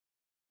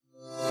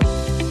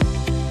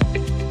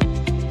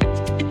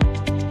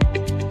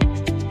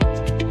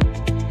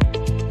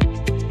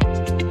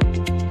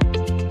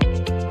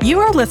You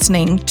are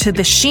listening to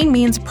the She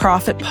Means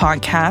Profit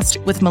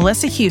podcast with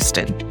Melissa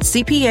Houston,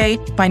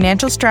 CPA,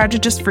 financial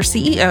strategist for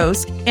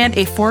CEOs, and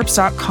a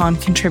Forbes.com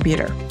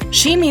contributor.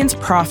 She Means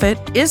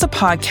Profit is a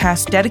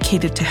podcast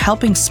dedicated to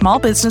helping small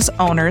business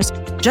owners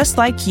just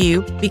like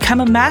you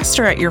become a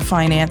master at your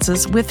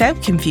finances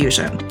without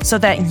confusion so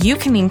that you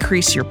can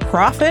increase your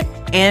profit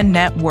and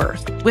net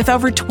worth. With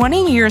over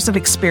 20 years of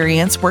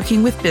experience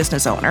working with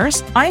business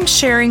owners, I'm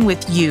sharing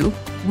with you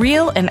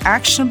real and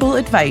actionable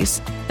advice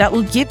that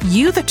will give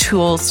you the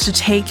tools to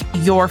take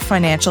your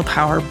financial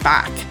power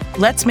back.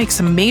 Let's make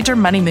some major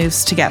money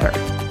moves together.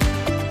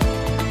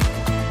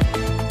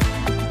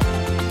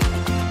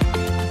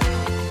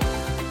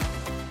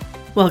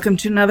 Welcome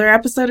to another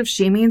episode of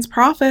She Means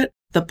Profit,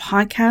 the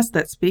podcast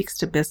that speaks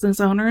to business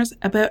owners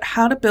about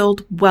how to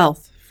build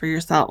wealth for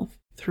yourself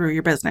through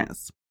your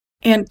business.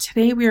 And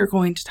today we are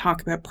going to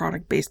talk about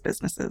product-based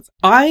businesses.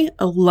 I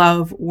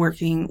love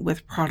working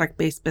with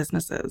product-based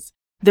businesses.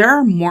 There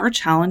are more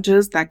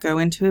challenges that go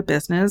into a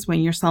business when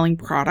you're selling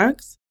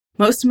products.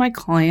 Most of my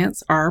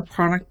clients are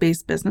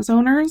product-based business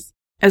owners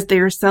as they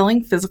are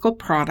selling physical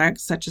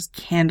products such as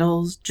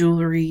candles,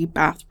 jewelry,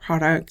 bath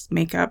products,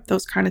 makeup,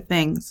 those kind of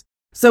things.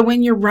 So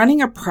when you're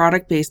running a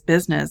product-based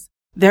business,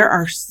 there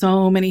are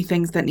so many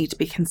things that need to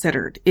be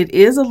considered. It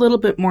is a little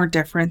bit more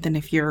different than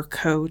if you're a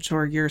coach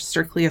or you're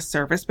strictly a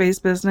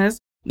service-based business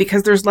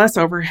because there's less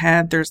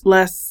overhead, there's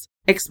less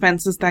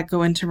expenses that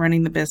go into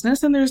running the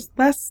business, and there's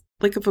less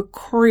of a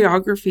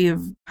choreography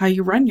of how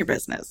you run your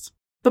business.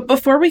 But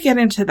before we get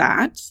into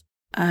that,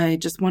 I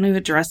just want to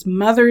address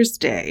Mother's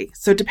Day.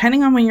 So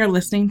depending on when you're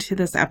listening to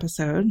this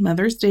episode,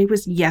 Mother's Day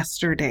was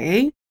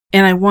yesterday,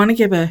 and I want to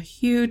give a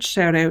huge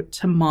shout out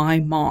to my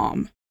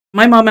mom.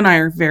 My mom and I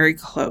are very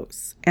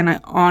close, and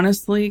I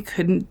honestly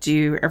couldn't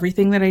do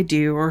everything that I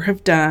do or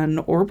have done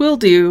or will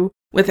do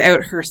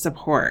without her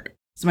support.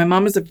 So my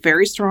mom is a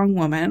very strong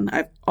woman.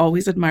 I've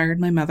always admired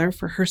my mother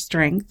for her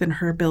strength and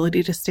her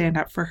ability to stand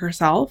up for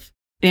herself.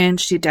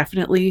 And she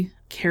definitely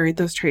carried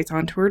those traits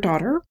onto her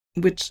daughter,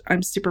 which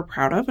I'm super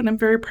proud of. And I'm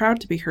very proud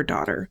to be her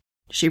daughter.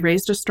 She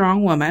raised a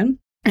strong woman,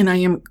 and I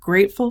am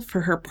grateful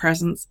for her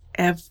presence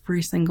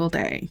every single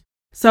day.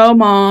 So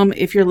Mom,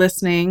 if you're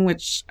listening,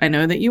 which I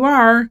know that you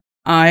are,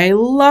 I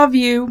love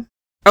you.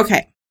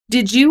 Okay.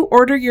 Did you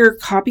order your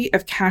copy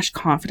of Cash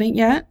Confident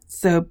yet?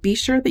 So be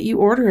sure that you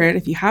order it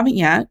if you haven't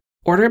yet.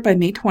 Order it by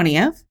May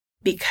 20th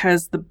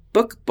because the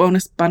book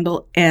bonus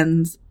bundle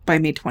ends by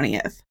May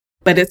 20th.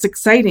 But it's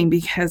exciting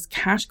because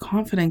Cash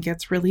Confident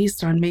gets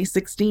released on May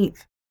 16th.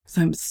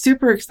 So I'm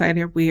super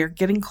excited. We are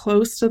getting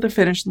close to the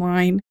finish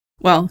line.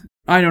 Well,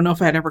 I don't know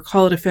if I'd ever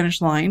call it a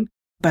finish line,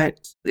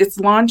 but it's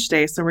launch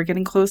day. So we're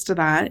getting close to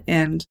that.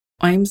 And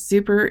I'm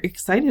super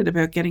excited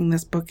about getting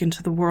this book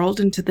into the world,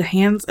 into the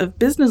hands of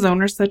business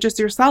owners such as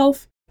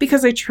yourself,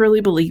 because I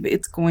truly believe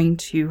it's going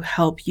to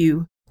help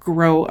you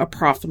grow a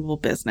profitable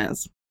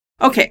business.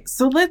 Okay,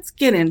 so let's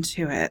get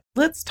into it.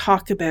 Let's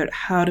talk about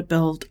how to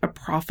build a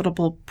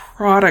profitable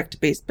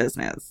product-based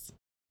business.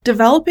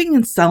 Developing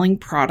and selling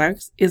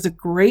products is a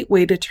great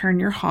way to turn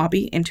your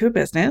hobby into a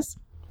business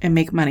and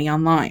make money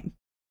online.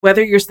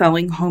 Whether you're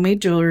selling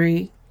homemade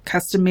jewelry,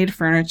 custom-made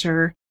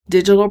furniture,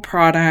 digital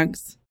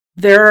products,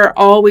 there are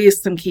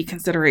always some key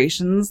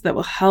considerations that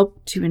will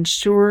help to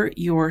ensure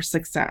your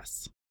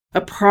success. A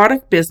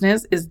product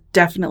business is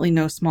definitely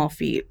no small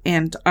feat,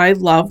 and I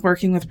love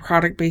working with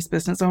product-based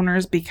business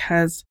owners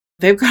because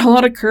they've got a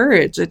lot of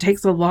courage. It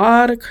takes a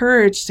lot of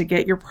courage to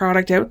get your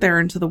product out there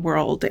into the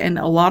world and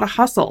a lot of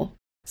hustle.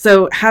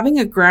 So having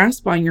a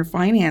grasp on your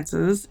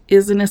finances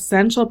is an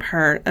essential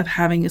part of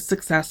having a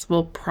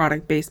successful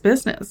product-based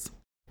business.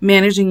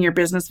 Managing your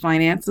business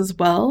finances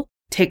well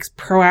takes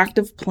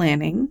proactive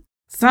planning,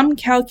 some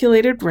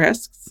calculated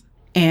risks,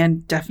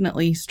 and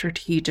definitely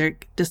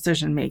strategic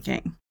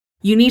decision-making.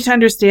 You need to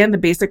understand the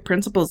basic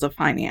principles of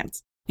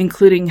finance,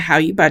 including how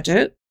you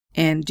budget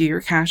and do your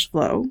cash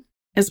flow,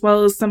 as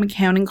well as some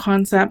accounting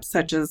concepts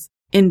such as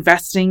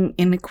investing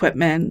in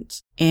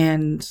equipment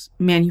and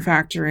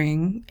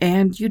manufacturing,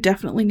 and you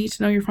definitely need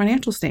to know your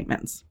financial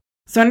statements.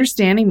 So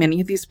understanding many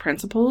of these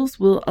principles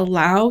will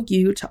allow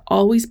you to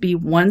always be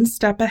one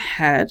step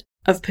ahead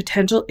of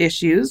potential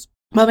issues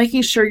while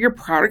making sure your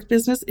product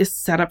business is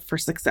set up for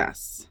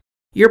success.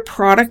 Your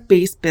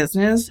product-based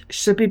business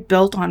should be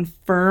built on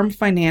firm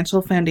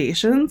financial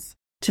foundations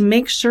to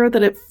make sure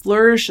that it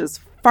flourishes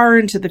far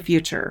into the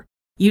future.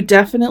 You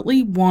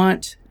definitely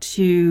want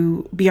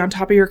to be on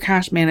top of your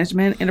cash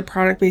management in a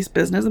product-based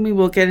business, and we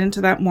will get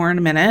into that more in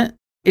a minute.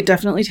 It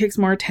definitely takes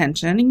more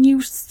attention, and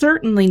you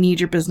certainly need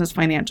your business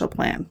financial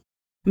plan.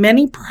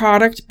 Many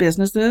product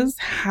businesses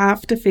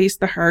have to face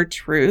the hard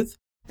truth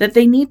that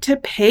they need to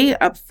pay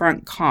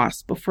upfront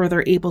costs before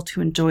they're able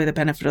to enjoy the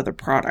benefit of the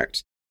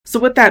product. So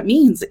what that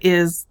means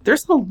is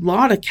there's a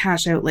lot of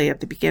cash outlay at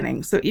the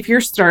beginning. So if you're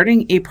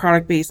starting a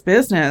product-based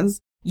business,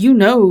 you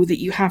know that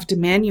you have to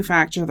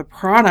manufacture the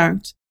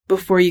product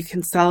before you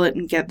can sell it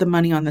and get the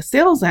money on the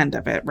sales end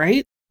of it,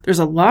 right? There's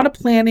a lot of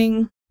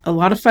planning, a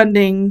lot of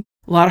funding,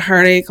 a lot of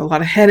heartache, a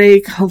lot of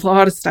headache, a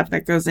lot of stuff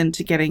that goes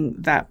into getting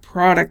that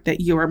product that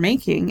you are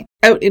making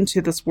out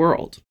into this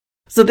world.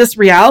 So this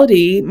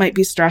reality might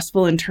be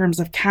stressful in terms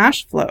of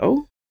cash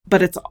flow,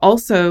 but it's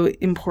also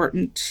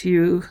important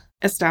to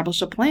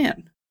establish a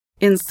plan.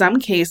 In some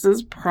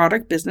cases,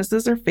 product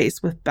businesses are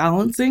faced with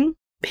balancing,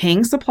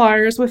 paying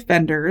suppliers with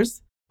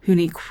vendors who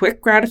need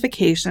quick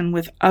gratification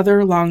with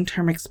other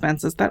long-term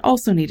expenses that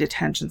also need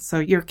attention. So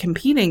you're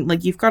competing,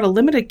 like you've got a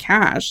limited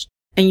cash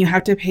and you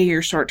have to pay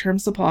your short-term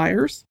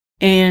suppliers.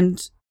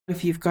 And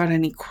if you've got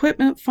any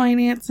equipment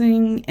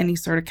financing, any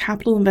sort of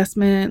capital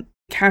investment,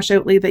 cash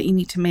outlay that you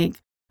need to make,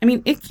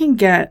 it can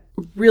get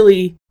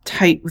really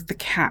tight with the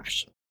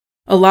cash.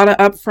 A lot of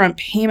upfront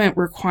payment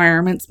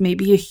requirements may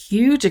be a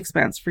huge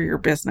expense for your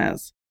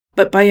business,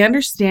 but by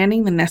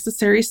understanding the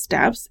necessary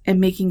steps and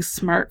making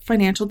smart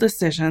financial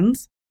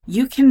decisions,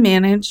 you can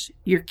manage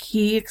your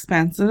key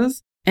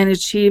expenses and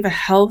achieve a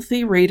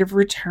healthy rate of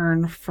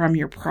return from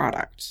your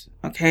product.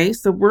 Okay,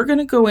 so we're going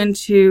to go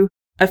into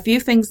a few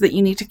things that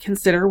you need to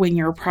consider when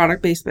you're a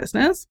product-based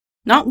business.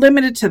 Not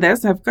limited to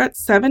this, I've got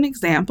 7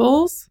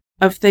 examples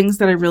of things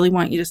that I really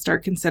want you to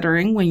start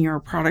considering when you're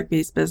a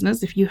product-based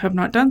business if you have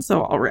not done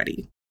so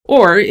already.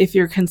 Or if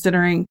you're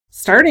considering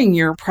starting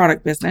your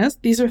product business,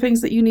 these are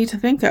things that you need to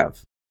think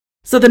of.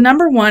 So the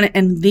number one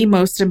and the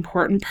most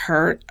important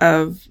part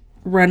of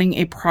running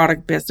a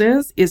product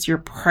business is your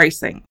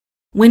pricing.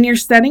 When you're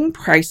setting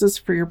prices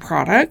for your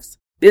products,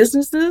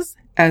 businesses,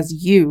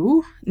 as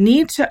you,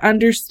 need to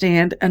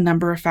understand a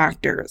number of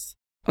factors.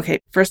 Okay,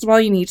 first of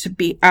all, you need to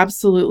be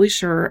absolutely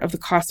sure of the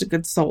cost of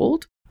goods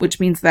sold, which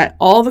means that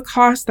all the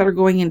costs that are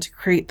going in to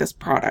create this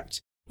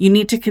product. You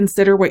need to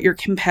consider what your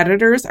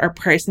competitors are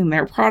pricing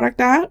their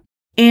product at,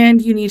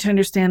 and you need to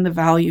understand the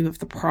value of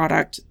the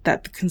product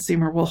that the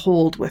consumer will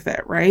hold with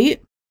it,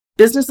 right?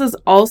 Businesses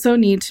also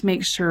need to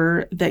make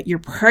sure that your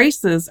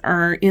prices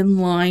are in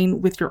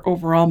line with your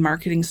overall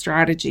marketing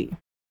strategy.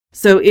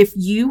 So if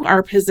you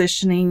are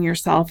positioning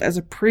yourself as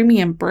a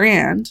premium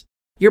brand,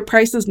 your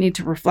prices need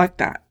to reflect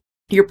that.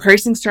 Your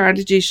pricing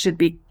strategy should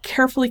be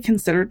carefully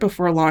considered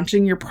before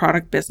launching your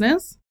product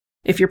business.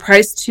 If your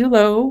price is too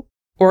low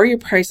or your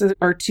prices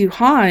are too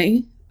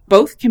high,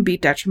 both can be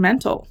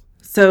detrimental.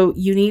 So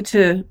you need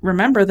to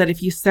remember that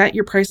if you set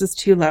your prices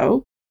too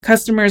low,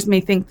 customers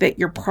may think that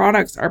your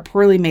products are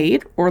poorly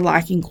made or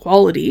lacking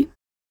quality.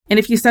 And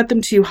if you set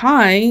them too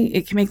high,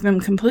 it can make them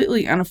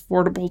completely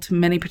unaffordable to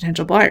many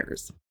potential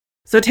buyers.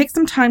 So take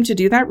some time to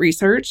do that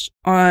research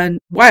on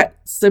what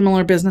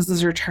similar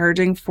businesses are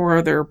charging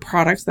for their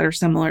products that are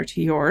similar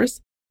to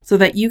yours so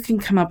that you can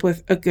come up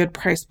with a good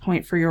price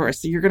point for yours.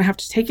 So you're going to have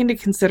to take into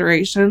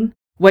consideration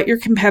what your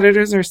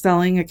competitors are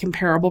selling a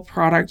comparable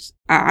product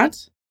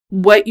at,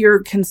 what your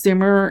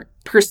consumer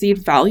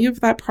perceived value of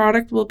that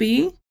product will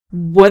be,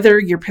 whether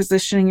you're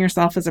positioning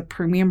yourself as a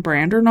premium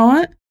brand or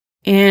not,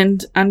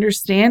 and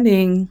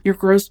understanding your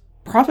gross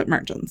profit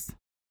margins.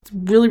 It's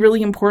really,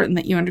 really important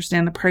that you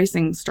understand the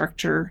pricing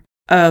structure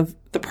of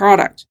the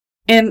product.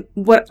 And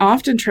what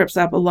often trips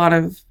up a lot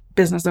of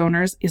business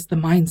owners is the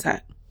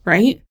mindset,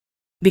 right?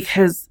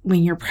 Because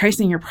when you're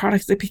pricing your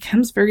products, it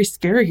becomes very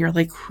scary. You're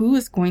like, who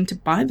is going to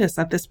buy this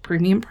at this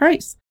premium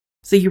price?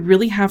 So you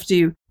really have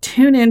to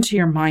tune into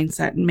your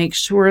mindset and make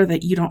sure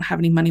that you don't have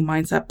any money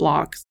mindset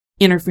blocks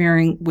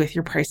interfering with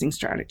your pricing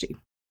strategy.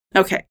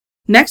 Okay.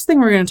 Next thing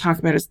we're going to talk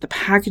about is the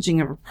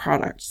packaging of a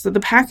product. So the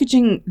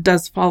packaging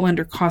does fall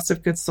under cost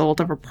of goods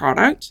sold of a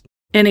product,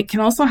 and it can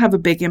also have a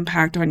big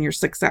impact on your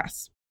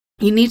success.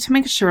 You need to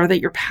make sure that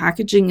your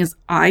packaging is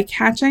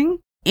eye-catching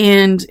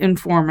and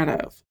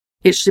informative.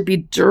 It should be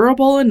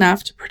durable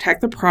enough to protect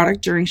the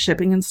product during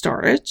shipping and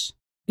storage.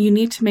 You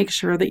need to make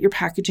sure that your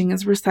packaging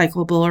is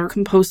recyclable or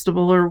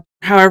compostable or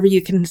however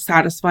you can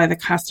satisfy the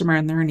customer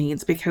and their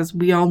needs, because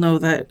we all know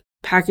that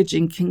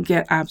packaging can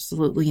get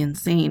absolutely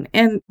insane.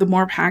 And the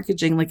more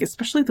packaging, like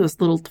especially those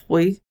little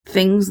toy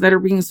things that are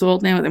being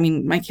sold now. I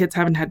mean, my kids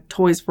haven't had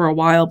toys for a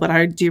while, but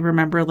I do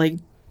remember like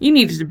you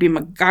needed to be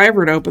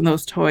MacGyver to open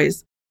those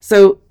toys.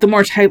 So the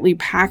more tightly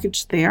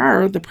packaged they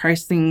are, the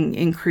pricing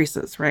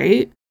increases,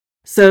 right?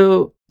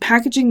 So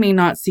packaging may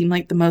not seem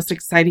like the most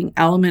exciting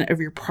element of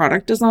your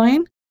product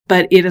design,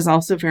 but it is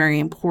also very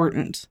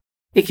important.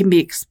 It can be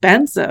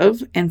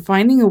expensive, and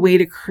finding a way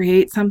to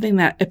create something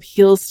that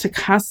appeals to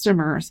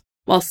customers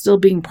while still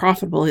being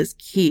profitable is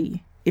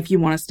key if you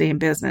want to stay in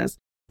business.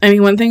 I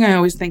mean, one thing I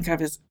always think of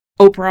is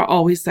Oprah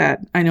always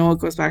said, I know it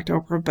goes back to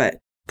Oprah, but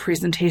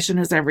presentation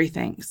is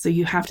everything. So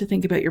you have to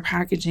think about your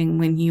packaging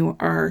when you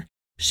are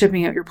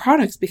shipping out your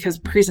products, because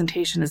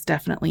presentation is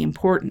definitely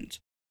important.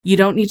 You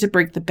don't need to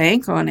break the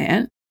bank on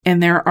it.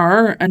 And there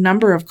are a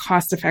number of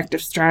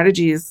cost-effective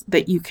strategies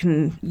that you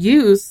can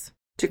use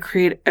to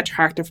create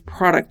attractive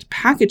product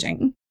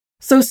packaging.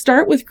 So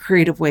start with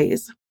creative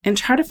ways and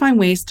try to find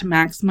ways to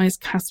maximize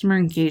customer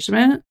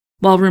engagement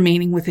while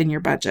remaining within your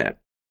budget.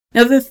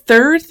 Now, the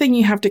third thing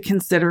you have to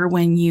consider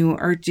when you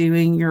are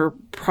doing your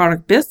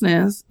product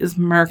business is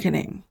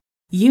marketing.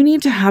 You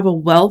need to have a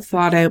well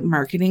thought out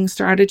marketing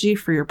strategy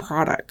for your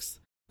products.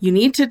 You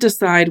need to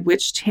decide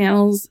which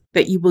channels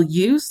that you will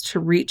use to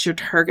reach your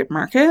target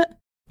market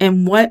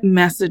and what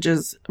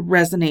messages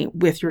resonate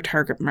with your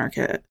target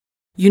market.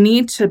 You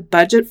need to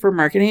budget for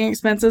marketing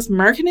expenses.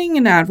 Marketing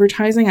and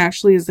advertising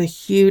actually is a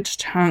huge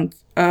chunk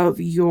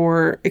of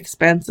your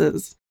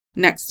expenses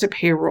next to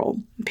payroll.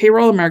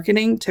 Payroll and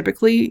marketing,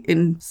 typically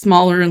in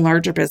smaller and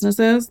larger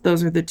businesses,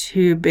 those are the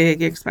two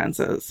big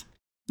expenses.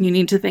 You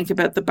need to think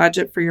about the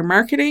budget for your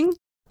marketing,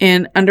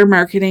 and under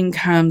marketing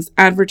comes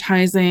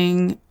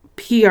advertising,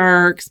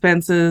 PR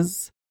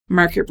expenses,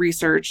 market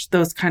research,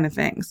 those kind of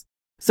things.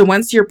 So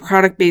once your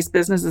product-based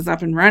business is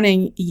up and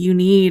running, you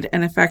need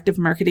an effective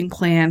marketing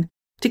plan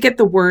to get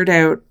the word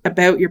out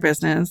about your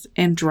business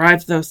and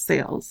drive those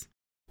sales.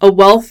 A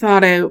well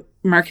thought out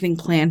marketing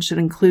plan should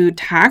include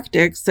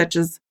tactics such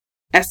as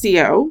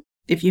SEO.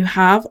 If you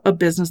have a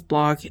business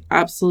blog,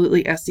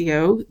 absolutely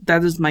SEO.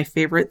 That is my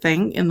favorite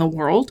thing in the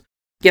world.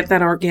 Get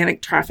that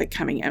organic traffic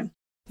coming in.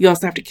 You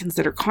also have to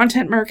consider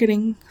content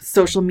marketing,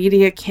 social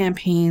media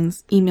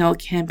campaigns, email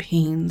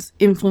campaigns,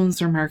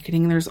 influencer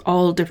marketing. There's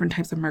all different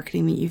types of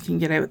marketing that you can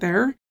get out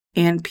there.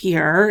 And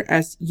PR,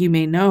 as you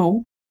may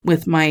know,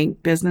 with my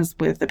business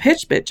with the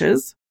Pitch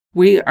Bitches,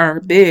 we are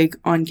big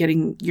on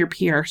getting your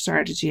PR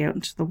strategy out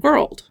into the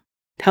world.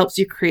 It helps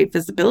you create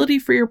visibility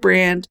for your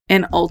brand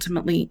and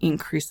ultimately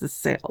increases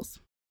sales.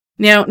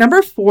 Now,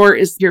 number 4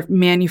 is your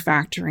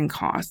manufacturing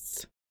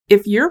costs.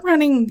 If you're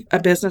running a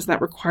business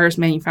that requires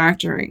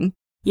manufacturing,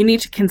 you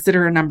need to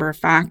consider a number of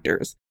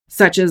factors,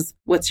 such as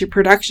what's your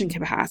production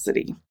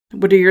capacity,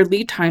 what are your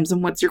lead times,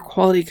 and what's your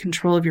quality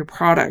control of your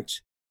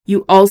product.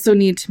 You also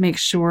need to make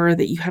sure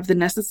that you have the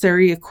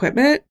necessary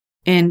equipment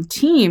and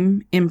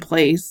team in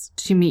place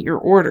to meet your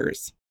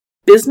orders.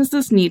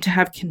 Businesses need to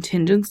have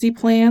contingency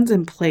plans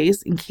in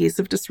place in case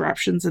of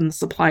disruptions in the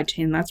supply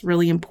chain. That's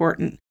really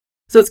important.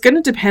 So it's going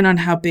to depend on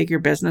how big your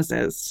business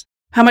is,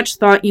 how much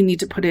thought you need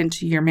to put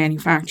into your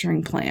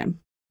manufacturing plan,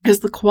 because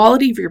the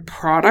quality of your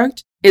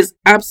product is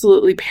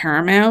absolutely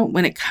paramount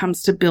when it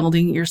comes to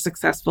building your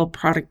successful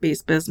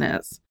product-based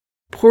business.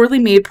 Poorly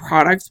made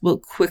products will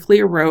quickly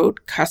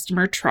erode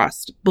customer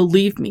trust.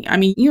 Believe me. I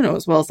mean, you know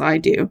as well as I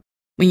do.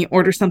 When you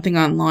order something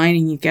online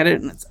and you get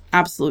it and it's an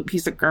absolute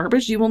piece of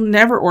garbage, you will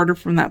never order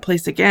from that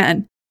place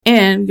again,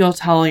 and you'll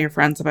tell all your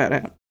friends about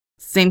it.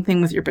 Same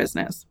thing with your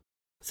business.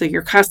 So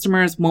your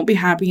customers won't be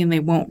happy and they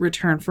won't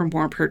return for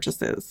more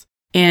purchases.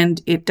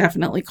 And it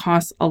definitely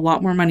costs a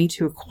lot more money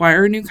to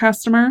acquire a new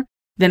customer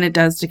than it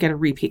does to get a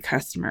repeat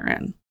customer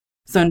in.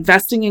 So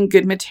investing in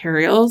good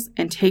materials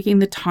and taking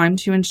the time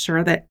to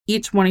ensure that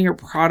each one of your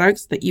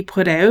products that you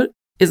put out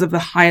is of the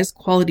highest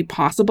quality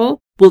possible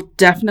will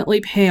definitely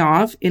pay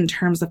off in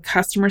terms of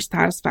customer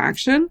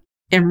satisfaction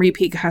and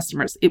repeat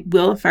customers. It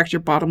will affect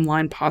your bottom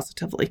line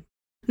positively.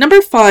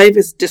 Number 5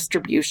 is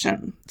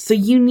distribution. So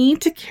you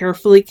need to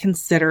carefully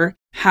consider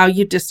how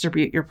you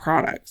distribute your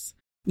products.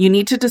 You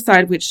need to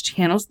decide which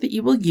channels that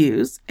you will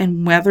use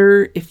and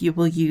whether if you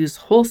will use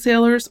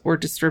wholesalers or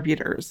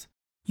distributors.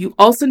 You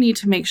also need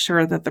to make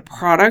sure that the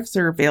products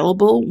are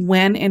available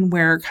when and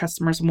where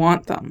customers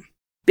want them.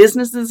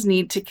 Businesses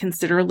need to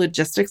consider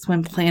logistics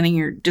when planning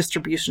your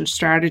distribution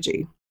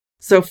strategy.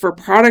 So for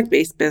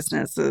product-based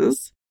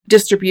businesses,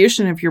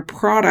 distribution of your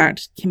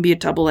product can be a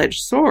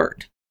double-edged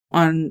sword.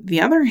 On the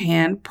other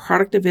hand,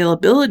 product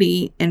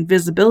availability and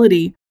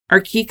visibility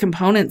are key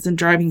components in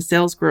driving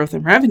sales growth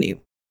and revenue.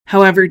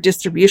 However,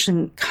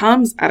 distribution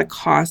comes at a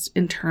cost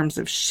in terms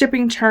of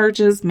shipping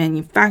charges,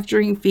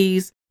 manufacturing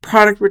fees,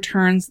 product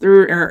returns.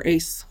 There are a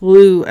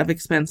slew of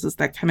expenses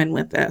that come in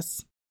with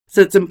this.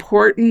 So it's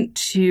important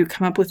to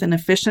come up with an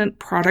efficient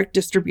product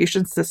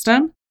distribution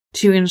system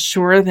to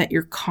ensure that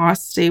your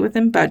costs stay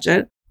within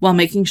budget while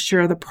making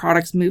sure the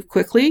products move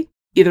quickly,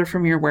 either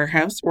from your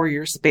warehouse or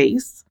your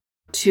space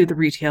to the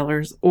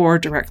retailers or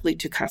directly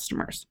to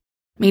customers.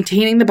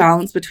 Maintaining the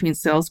balance between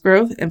sales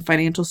growth and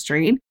financial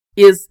strain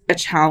is a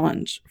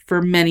challenge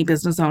for many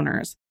business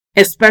owners,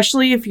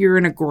 especially if you're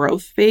in a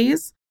growth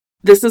phase.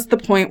 This is the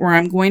point where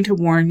I'm going to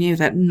warn you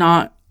that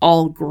not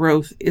all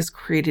growth is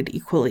created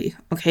equally.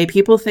 Okay,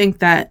 people think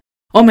that,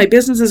 oh, my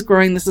business is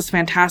growing, this is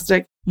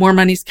fantastic, more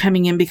money's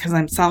coming in because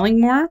I'm selling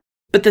more.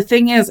 But the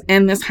thing is,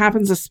 and this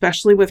happens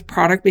especially with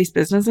product-based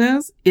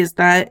businesses, is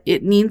that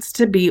it needs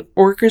to be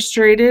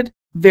orchestrated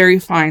very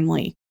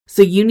finely.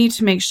 So you need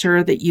to make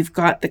sure that you've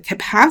got the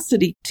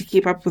capacity to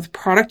keep up with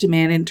product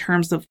demand in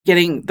terms of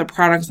getting the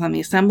products on the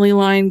assembly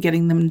line,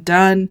 getting them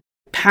done,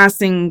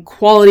 passing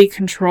quality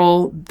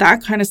control,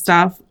 that kind of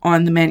stuff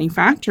on the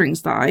manufacturing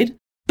side.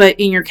 But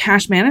in your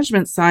cash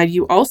management side,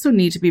 you also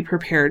need to be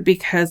prepared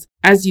because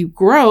as you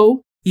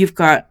grow, you've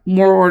got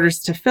more orders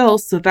to fill.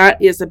 So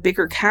that is a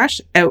bigger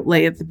cash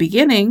outlay at the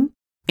beginning.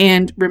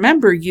 And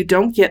remember, you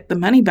don't get the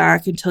money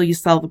back until you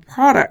sell the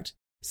product.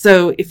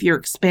 So if you're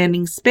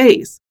expanding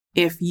space,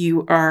 if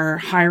you are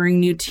hiring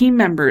new team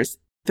members,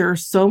 there are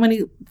so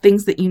many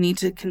things that you need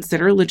to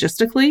consider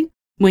logistically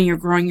when you're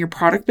growing your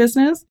product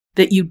business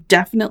that you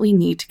definitely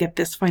need to get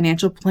this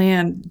financial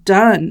plan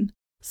done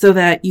so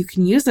that you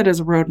can use it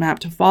as a roadmap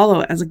to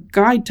follow, as a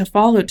guide to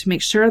follow, to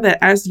make sure that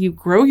as you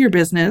grow your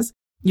business,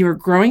 you are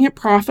growing it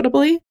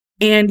profitably,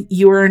 and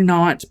you are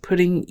not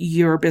putting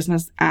your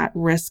business at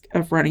risk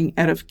of running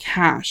out of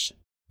cash.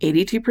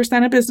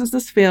 82% of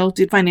businesses fail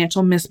due to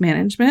financial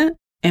mismanagement,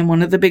 and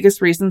one of the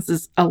biggest reasons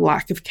is a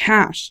lack of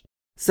cash.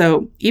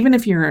 So even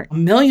if you're a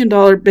 $1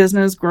 million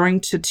business growing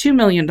to $2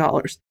 million,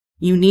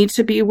 you need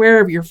to be aware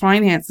of your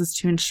finances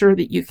to ensure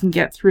that you can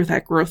get through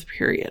that growth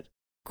period.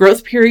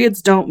 Growth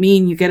periods don't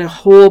mean you get a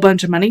whole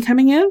bunch of money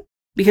coming in,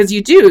 because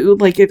you do.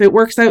 Like, if it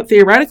works out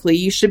theoretically,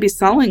 you should be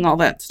selling all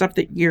that stuff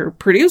that you're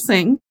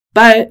producing,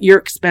 but your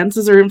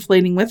expenses are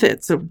inflating with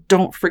it. So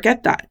don't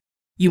forget that.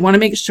 You want to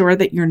make sure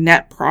that your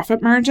net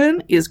profit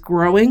margin is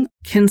growing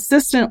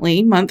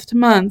consistently month to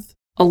month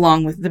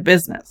along with the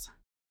business.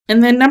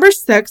 And then number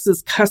 6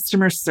 is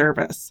customer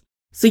service.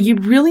 So you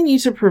really need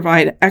to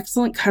provide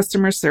excellent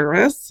customer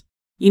service.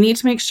 You need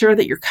to make sure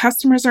that your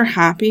customers are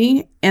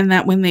happy and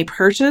that when they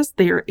purchase,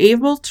 they are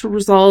able to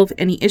resolve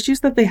any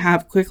issues that they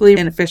have quickly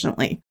and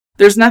efficiently.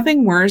 There's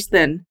nothing worse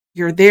than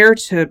you're there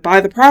to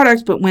buy the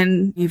product, but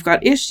when you've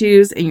got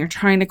issues and you're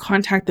trying to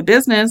contact the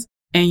business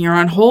and you're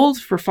on hold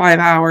for 5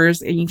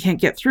 hours and you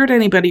can't get through to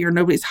anybody or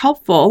nobody's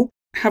helpful,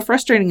 how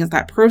frustrating is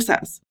that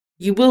process?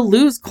 You will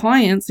lose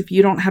clients if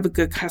you don't have a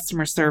good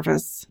customer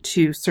service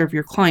to serve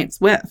your clients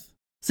with.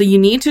 So you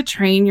need to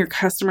train your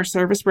customer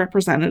service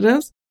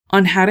representatives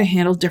on how to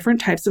handle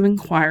different types of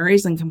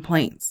inquiries and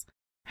complaints.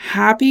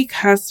 Happy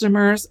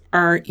customers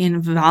are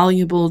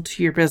invaluable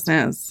to your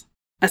business.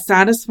 A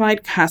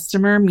satisfied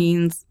customer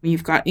means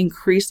you've got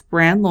increased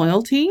brand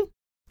loyalty,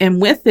 and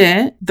with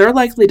it, they're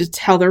likely to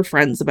tell their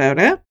friends about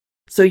it.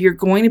 So you're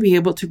going to be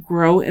able to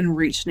grow and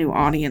reach new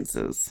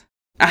audiences.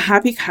 A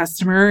happy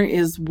customer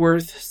is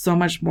worth so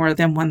much more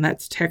than one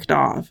that's ticked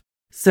off.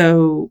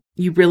 So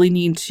you really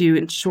need to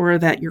ensure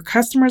that your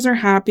customers are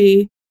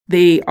happy.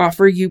 They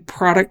offer you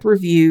product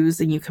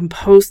reviews, and you can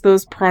post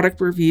those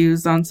product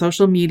reviews on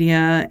social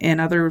media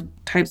and other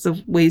types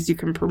of ways you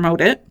can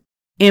promote it.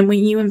 And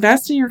when you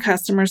invest in your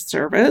customer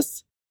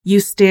service, you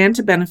stand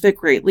to benefit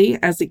greatly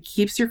as it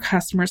keeps your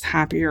customers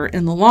happier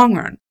in the long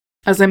run.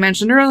 As I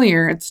mentioned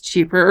earlier, it's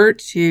cheaper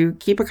to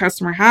keep a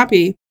customer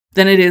happy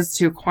than it is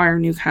to acquire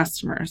new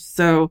customers.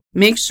 So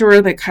make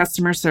sure that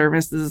customer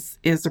service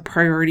is a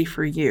priority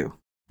for you.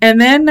 And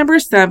then number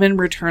 7,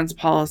 returns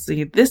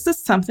policy. This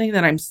is something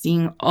that I'm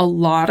seeing a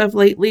lot of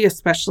lately,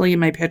 especially in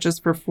my pitches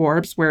for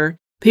Forbes, where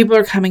people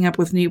are coming up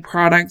with new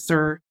products,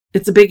 or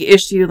it's a big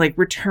issue. Like,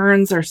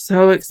 returns are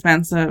so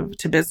expensive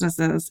to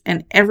businesses,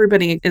 and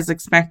everybody is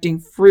expecting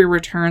free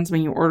returns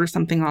when you order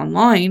something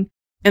online.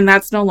 And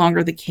that's no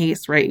longer the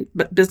case, right?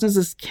 But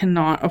businesses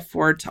cannot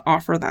afford to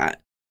offer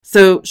that.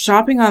 So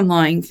shopping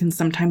online can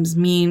sometimes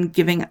mean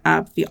giving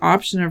up the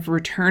option of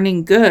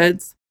returning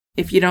goods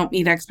if you don't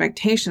meet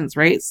expectations,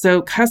 right?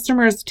 So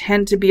customers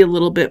tend to be a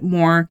little bit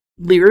more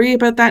leery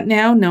about that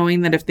now, knowing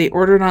that if they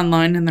order it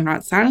online and they're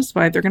not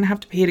satisfied, they're going to have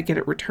to pay to get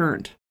it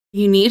returned.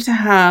 You need to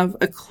have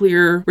a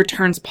clear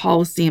returns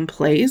policy in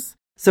place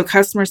so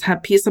customers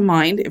have peace of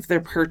mind if their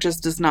purchase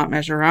does not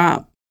measure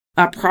up.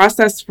 A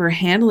process for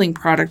handling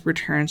product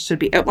returns should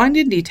be outlined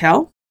in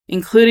detail,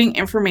 including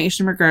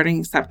information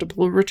regarding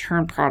acceptable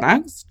return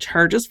products,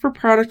 charges for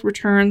product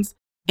returns,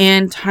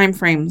 and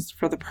timeframes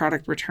for the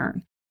product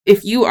return.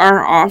 If you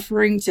are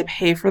offering to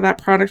pay for that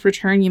product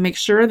return, you make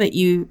sure that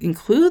you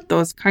include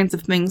those kinds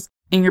of things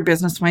in your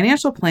business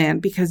financial plan,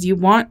 because you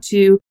want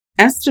to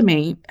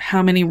estimate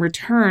how many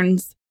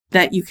returns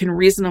that you can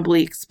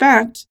reasonably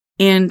expect.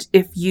 And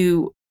if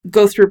you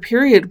go through a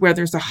period where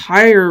there's a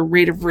higher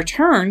rate of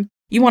return,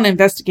 you want to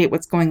investigate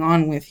what's going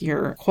on with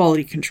your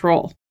quality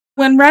control.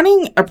 When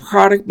running a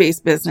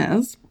product-based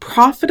business,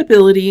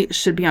 profitability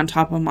should be on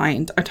top of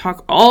mind. I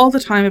talk all the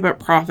time about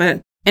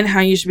profit and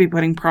how you should be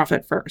putting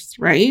profit first,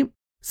 right?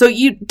 So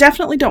you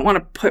definitely don't want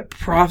to put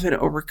profit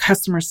over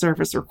customer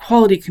service or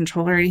quality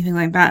control or anything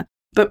like that.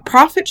 But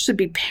profit should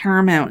be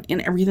paramount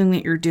in everything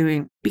that you're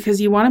doing, because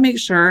you want to make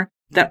sure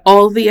that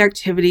all the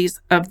activities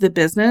of the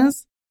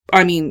business,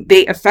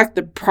 they affect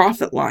the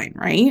profit line,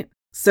 right?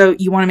 So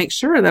you want to make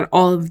sure that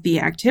all of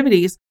the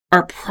activities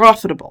are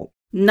profitable.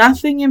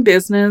 Nothing in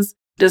business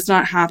does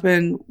not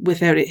happen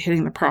without it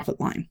hitting the profit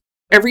line.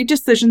 Every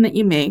decision that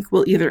you make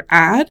will either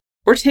add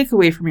or take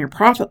away from your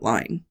profit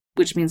line,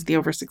 which means the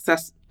over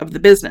success of the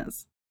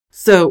business.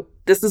 So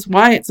this is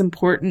why it's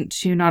important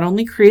to not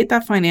only create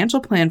that financial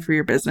plan for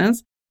your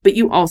business, but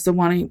you also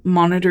want to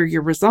monitor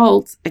your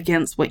results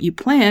against what you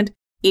planned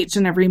each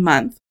and every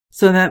month,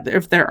 so that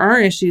if there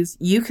are issues,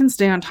 you can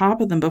stay on top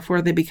of them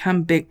before they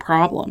become big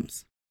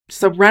problems.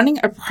 So running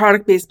a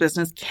product-based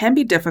business can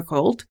be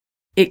difficult.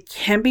 It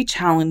can be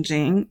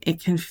challenging.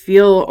 It can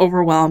feel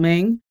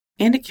overwhelming,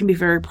 and it can be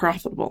very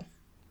profitable.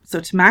 So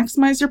to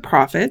maximize your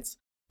profits,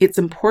 it's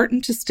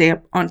important to stay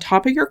up on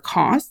top of your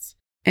costs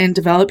and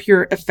develop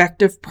your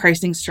effective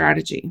pricing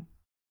strategy.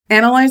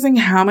 Analyzing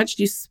how much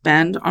you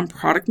spend on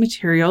product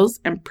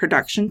materials and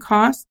production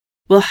costs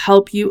will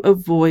help you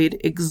avoid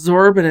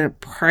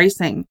exorbitant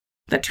pricing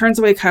that turns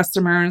away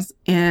customers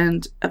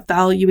and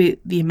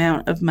evaluate the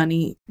amount of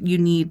money you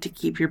need to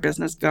keep your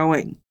business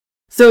going.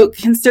 So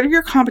consider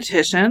your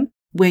competition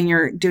when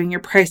you're doing your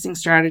pricing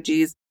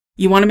strategies,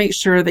 you want to make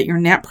sure that your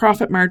net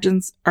profit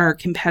margins are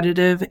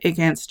competitive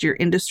against your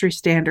industry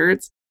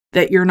standards,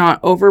 that you're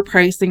not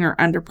overpricing or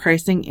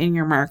underpricing in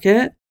your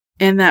market,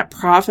 and that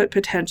profit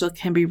potential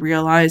can be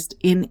realized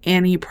in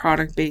any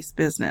product-based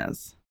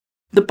business.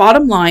 The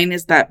bottom line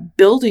is that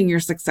building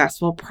your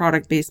successful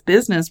product-based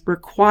business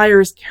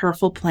requires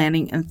careful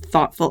planning and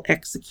thoughtful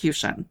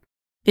execution.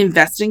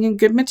 Investing in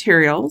good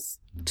materials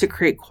to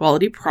create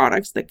quality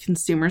products that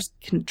consumers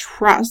can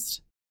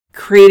trust,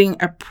 creating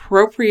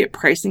appropriate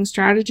pricing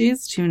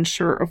strategies to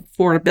ensure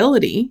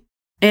affordability,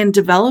 and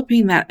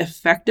developing that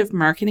effective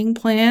marketing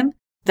plan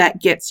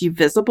that gets you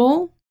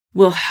visible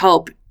will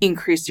help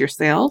increase your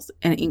sales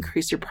and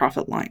increase your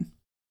profit line.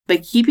 By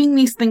keeping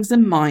these things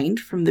in mind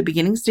from the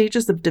beginning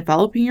stages of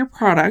developing your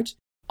product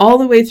all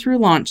the way through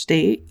launch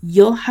date,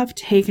 you'll have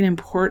taken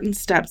important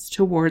steps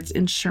towards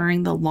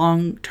ensuring the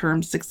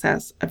long-term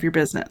success of your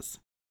business.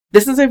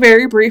 This is a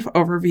very brief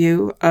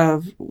overview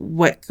of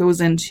what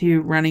goes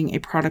into running a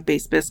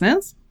product-based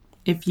business.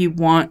 If you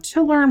want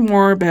to learn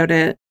more about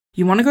it,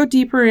 you want to go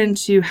deeper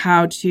into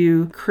how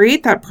to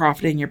create that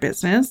profit in your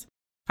business,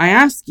 I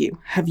ask you,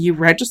 have you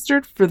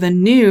registered for the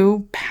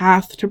new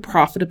Path to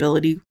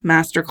Profitability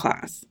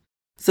Masterclass?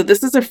 So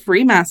this is a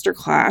free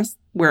masterclass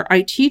where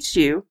I teach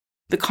you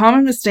the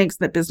common mistakes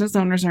that business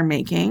owners are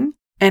making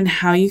and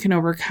how you can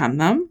overcome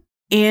them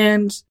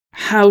and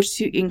how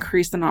to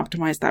increase and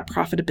optimize that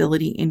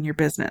profitability in your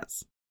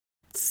business.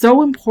 It's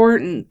so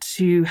important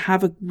to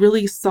have a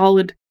really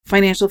solid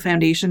financial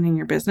foundation in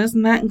your business,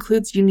 and that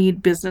includes you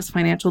need business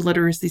financial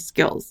literacy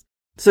skills.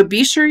 So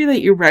be sure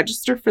that you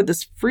register for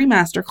this free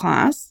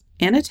masterclass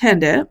and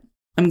attend it.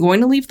 I'm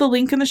going to leave the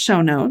link in the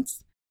show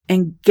notes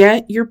and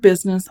get your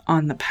business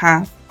on the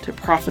path to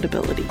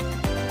profitability.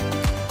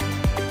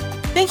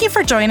 Thank you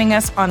for joining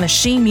us on the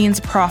She Means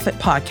Profit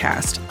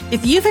podcast.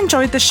 If you've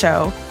enjoyed the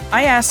show,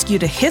 I ask you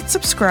to hit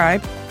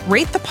subscribe,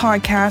 rate the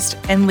podcast,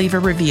 and leave a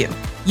review.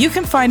 You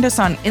can find us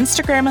on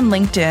Instagram and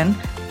LinkedIn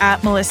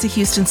at Melissa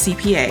Houston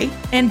CPA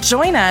and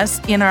join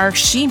us in our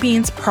She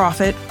Means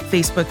Profit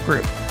Facebook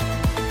group.